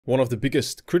One of the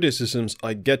biggest criticisms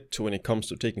I get when it comes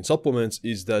to taking supplements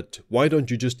is that why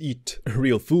don't you just eat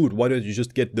real food? Why don't you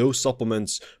just get those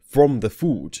supplements from the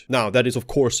food? Now, that is of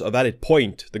course a valid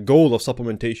point. The goal of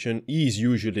supplementation is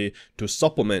usually to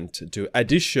supplement, to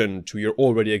addition to your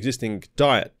already existing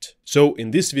diet. So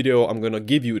in this video, I'm gonna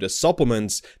give you the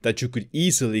supplements that you could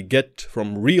easily get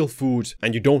from real food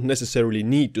and you don't necessarily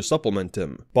need to supplement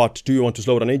them. But do you want to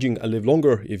slow down aging and live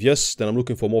longer? If yes, then I'm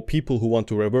looking for more people who want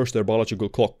to reverse their biological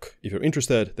clock. If you're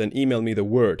interested, then email me the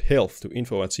word health to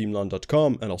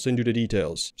info@siimland.com and I'll send you the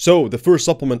details. So the first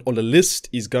supplement on the list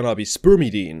is gonna be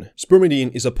spermidine.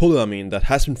 Spermidine is a polyamine that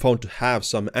has been found to have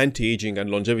some anti-aging and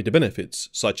longevity benefits,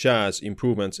 such as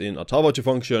improvements in autophagy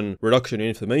function, reduction in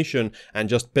inflammation, and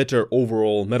just better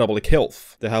overall metabolic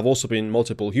health. There have also been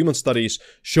multiple human studies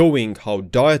showing how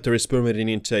dietary spermidine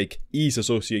intake is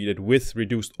associated with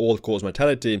reduced all-cause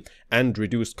mortality and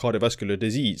reduced cardiovascular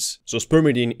disease. So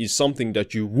spermidine is something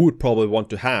that you would probably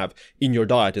want to have in your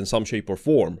diet in some shape or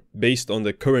form. Based on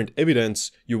the current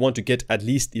evidence, you want to get at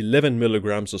least 11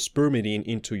 milligrams of spermidine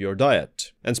into your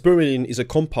diet. And spermidine is a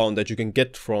compound that you can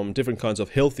get from different kinds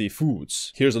of healthy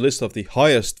foods. Here's a list of the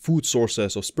highest food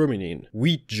sources of spermidine.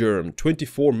 Wheat germ,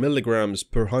 24 milligrams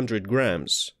per 100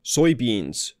 grams.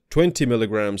 Soybeans, 20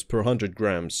 milligrams per 100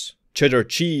 grams. Cheddar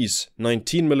cheese,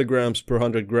 19 milligrams per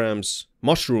 100 grams.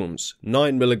 Mushrooms,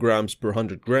 9 milligrams per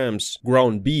 100 grams,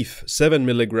 ground beef, 7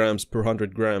 milligrams per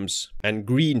 100 grams, and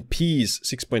green peas,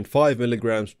 6.5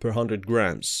 milligrams per 100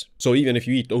 grams. So even if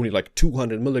you eat only like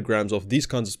 200 milligrams of these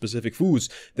kinds of specific foods,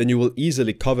 then you will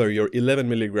easily cover your 11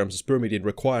 milligrams of spermidine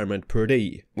requirement per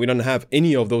day. We don't have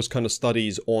any of those kind of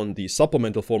studies on the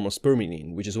supplemental form of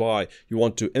spermidine, which is why you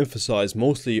want to emphasize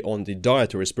mostly on the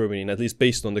dietary spermidine, at least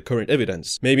based on the current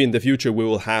evidence. Maybe in the future we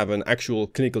will have an actual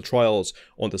clinical trials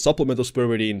on the supplemental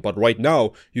spermidine, but right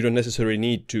now you don't necessarily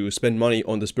need to spend money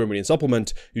on the spermidine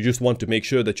supplement. You just want to make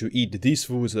sure that you eat these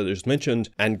foods that I just mentioned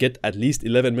and get at least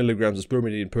 11 milligrams of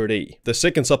spermidine per day. The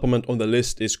second supplement on the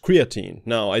list is creatine.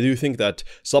 Now, I do think that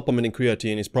supplementing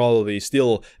creatine is probably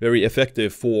still very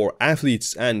effective for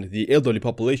athletes and the elderly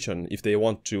population if they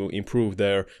want to improve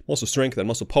their muscle strength and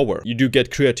muscle power. You do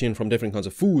get creatine from different kinds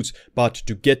of foods, but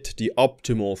to get the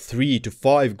optimal 3 to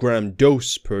 5 gram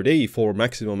dose per day for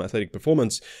maximum athletic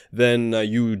performance, then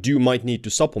you might need to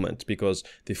supplement because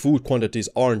the food quantities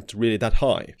aren't really that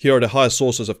high. Here are the highest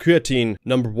sources of creatine.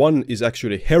 Number one is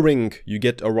actually herring. You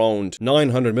get around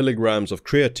 900 milligrams of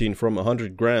creatine from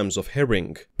 100 grams of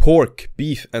herring. Pork,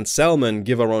 beef, and salmon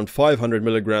give around 500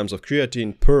 milligrams of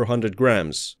creatine per 100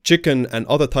 grams. Chicken and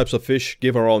other types of fish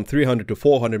give around 300 to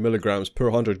 400 milligrams per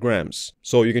 100 grams.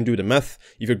 So you can do the math.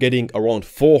 If you're getting around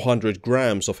 400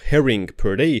 grams of herring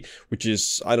per day, which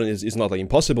is, it's not like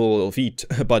impossible feat,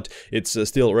 but it's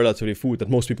still relatively food that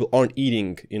most people aren't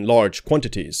eating in large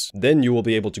quantities. Then you will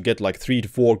be able to get like 3 to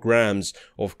 4 grams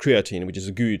of creatine, which is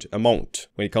a good amount.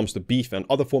 When it comes to beef and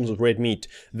other forms of red meat,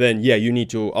 then yeah, you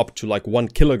need to up to like 1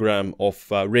 kilogram of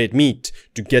red meat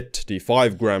to get the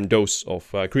 5 gram dose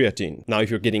of creatine. Now, if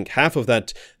you're getting half of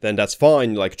that, then that's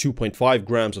fine. Like 2.5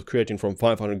 grams of creatine from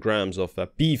 500 grams of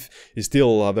beef is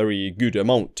still a very good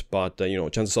amount. But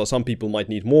chances are some people might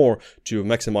need more to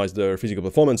maximize their physical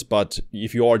performance. But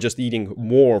if you are just eating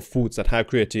more foods that have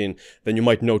creatine, then you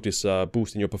might notice a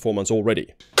boost in your performance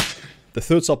already. The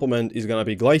third supplement is gonna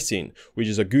be glycine, which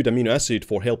is a good amino acid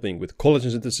for helping with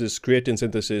collagen synthesis, creatine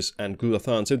synthesis, and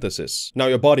glutathione synthesis. Now,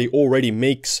 your body already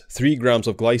makes 3 grams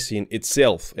of glycine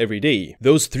itself every day.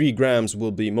 Those 3 grams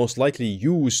will be most likely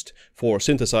used for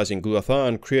synthesizing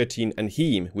glutathione, creatine, and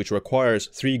heme, which requires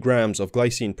 3 grams of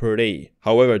glycine per day.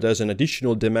 However, there's an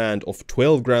additional demand of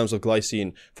 12 grams of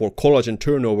glycine for collagen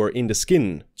turnover in the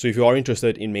skin. So if you are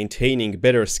interested in maintaining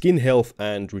better skin health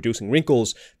and reducing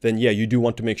wrinkles, then yeah, you do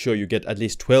want to make sure you get at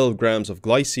least 12 grams of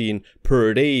glycine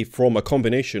per day from a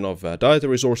combination of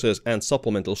dietary sources and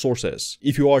supplemental sources.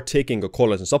 If you are taking a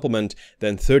collagen supplement,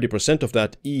 then 30% of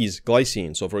that is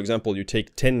glycine. So for example, you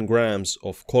take 10 grams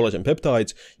of collagen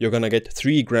peptides, you're gonna get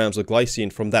 3 grams of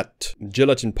glycine from that.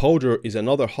 Gelatin powder is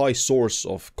another high source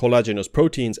of collagenous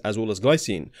proteins as well as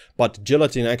glycine, but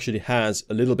gelatin actually has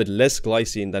a little bit less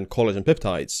glycine than collagen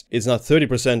peptides. It's not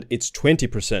 30%, it's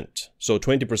 20%. So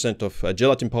 20% of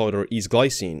gelatin powder is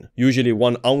glycine. Usually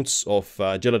 1 ounce of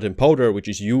gelatin powder, which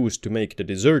is used to make the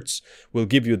desserts, will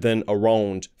give you then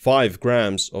around 5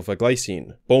 grams of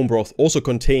glycine. Bone broth also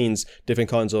contains different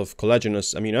kinds of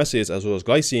collagenous amino acids as well as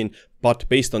glycine, But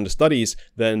based on the studies,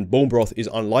 then bone broth is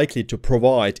unlikely to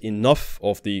provide enough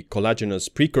of the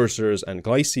collagenous precursors and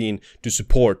glycine to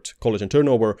support collagen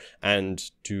turnover and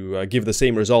to give the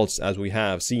same results as we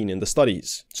have seen in the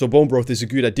studies. So bone broth is a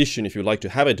good addition if you like to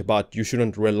have it, but you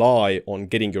shouldn't rely on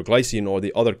getting your glycine or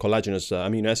the other collagenous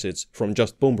amino acids from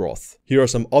just bone broth. Here are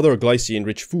some other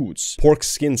glycine-rich foods. Pork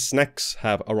skin snacks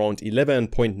have around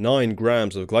 11.9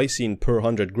 grams of glycine per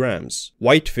 100 grams.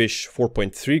 Whitefish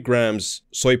 4.3 grams.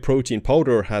 Soy protein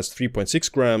powder has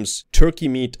 3.6 grams. Turkey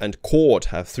meat and cod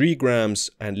have 3 grams,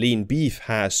 and lean beef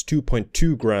has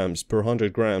 2.2 grams per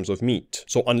 100 grams of meat.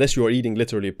 So unless you are eating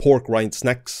literally pork rind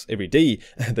snacks every day,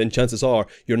 then chances are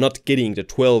you're not getting the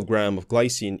 12 gram of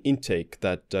glycine intake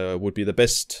that would be the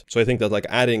best. So I think that like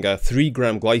adding a 3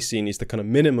 gram glycine is the kind of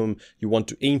minimum you want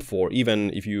to aim for.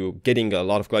 Even if you're getting a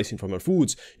lot of glycine from your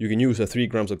foods, you can use a 3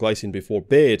 grams of glycine before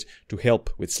bed to help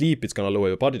with sleep. It's going to lower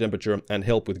your body temperature and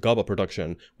help with GABA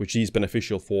production, which is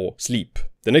beneficial for sleep.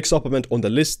 The next supplement on the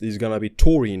list is gonna be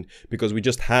taurine, because we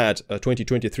just had a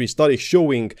 2023 study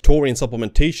showing taurine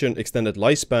supplementation extended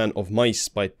lifespan of mice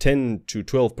by 10 to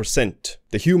 12%.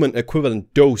 The human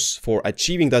equivalent dose for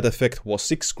achieving that effect was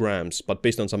 6 grams, but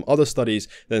based on some other studies,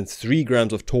 then 3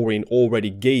 grams of taurine already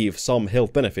gave some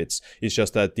health benefits. It's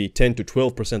just that the 10 to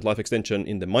 12% life extension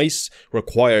in the mice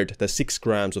required the 6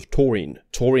 grams of taurine.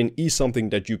 Taurine is something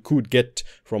that you could get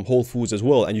from whole foods as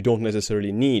well, and you don't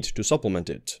necessarily need to supplement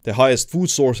it. The highest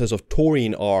food sources of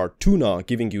taurine are tuna,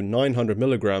 giving you 900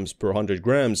 milligrams per 100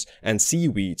 grams, and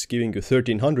seaweeds, giving you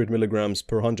 1300 milligrams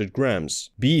per 100 grams.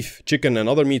 Beef, chicken, and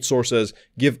other meat sources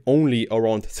give only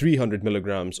around 300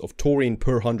 milligrams of taurine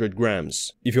per 100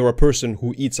 grams. If you're a person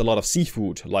who eats a lot of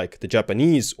seafood, like the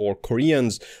Japanese or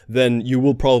Koreans, then you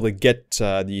will probably get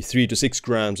the 3 to 6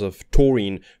 grams of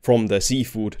taurine from the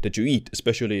seafood that you eat,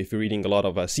 especially if you're eating a lot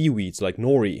of seaweeds like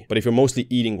nori. But if you're mostly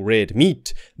eating red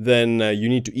meat, then you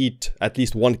need to eat at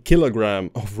least 1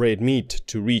 kilogram of red meat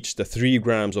to reach the 3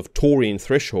 grams of taurine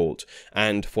threshold.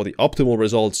 And for the optimal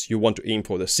results, you want to aim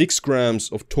for the 6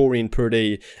 grams of taurine per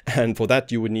day, and for that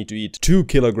you would need to eat 2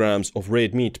 kilograms of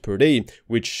red meat per day,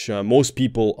 which most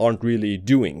people aren't really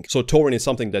doing. So taurine is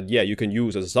something that, yeah, you can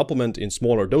use as a supplement in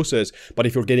smaller doses, but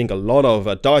if you're getting a lot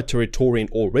of dietary taurine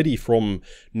already from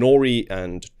nori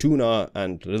and tuna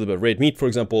and a little bit of red meat, for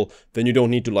example, then you don't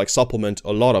need to like supplement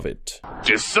a lot of it.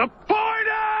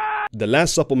 The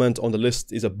last supplement on the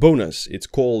list is a bonus. It's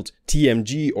called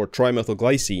TMG, or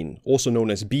trimethylglycine, also known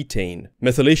as betaine.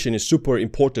 Methylation is super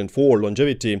important for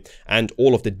longevity, and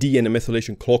all of the DNA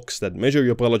methylation clocks that measure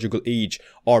your biological age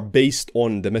are based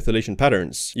on the methylation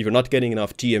patterns. If you're not getting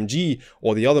enough TMG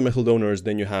or the other methyl donors,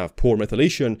 then you have poor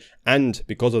methylation, and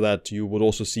because of that, you would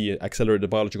also see accelerated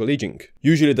biological aging.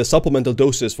 Usually the supplemental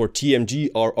doses for TMG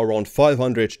are around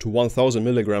 500 to 1000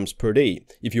 milligrams per day.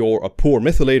 If you're a poor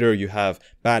methylator, you have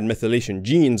bad methylation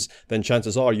genes, then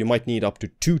chances are you might need up to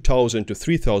 2000 to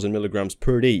 3000 milligrams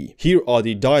per day. Here are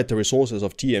the dietary sources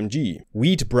of TMG.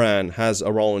 Wheat bran has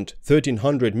around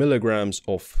 1300 milligrams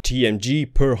of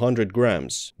TMG per 100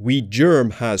 grams. Wheat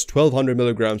germ has 1200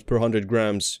 milligrams per 100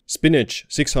 grams. Spinach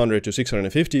 600 to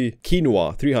 650.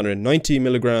 Quinoa 390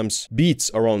 milligrams.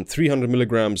 Beets around 300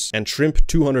 milligrams. And shrimp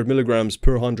 200 milligrams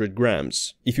per 100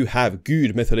 grams. If you have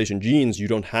good methylation genes, you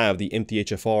don't have the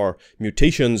MTHFR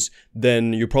mutations,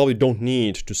 then you probably don't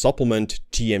need to supplement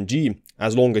TMG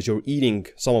as long as you're eating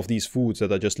some of these foods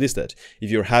that I just listed.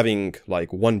 If you're having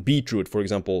like 1 beetroot, for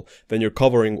example, then you're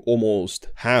covering almost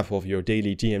half of your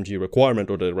daily TMG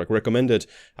requirement, or the recommended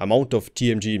amount of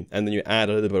TMG, and then you add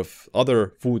a little bit of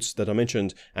other foods that I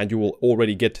mentioned, and you will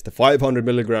already get the 500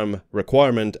 milligram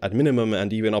requirement at minimum,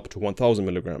 and even up to 1000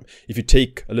 milligram. If you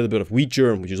take a little bit of wheat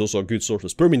germ, which is also a good source of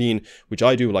spermidine, which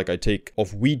I do, like I take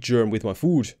of wheat germ with my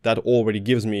food, that already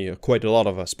gives me quite a lot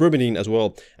of spermidine as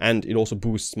well, and it also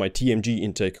boosts my TMG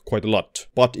intake quite a lot.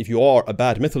 But if you are a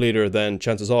bad methylator, then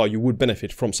chances are you would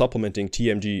benefit from supplementing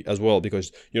TMG as well,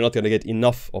 because you're not going to get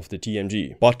enough of the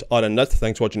TMG. But other than that,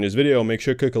 thanks for watching this video. Make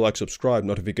sure to click a like, subscribe,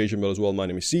 notification bell as well. My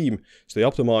name is Siim. Stay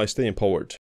optimized, stay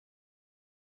empowered.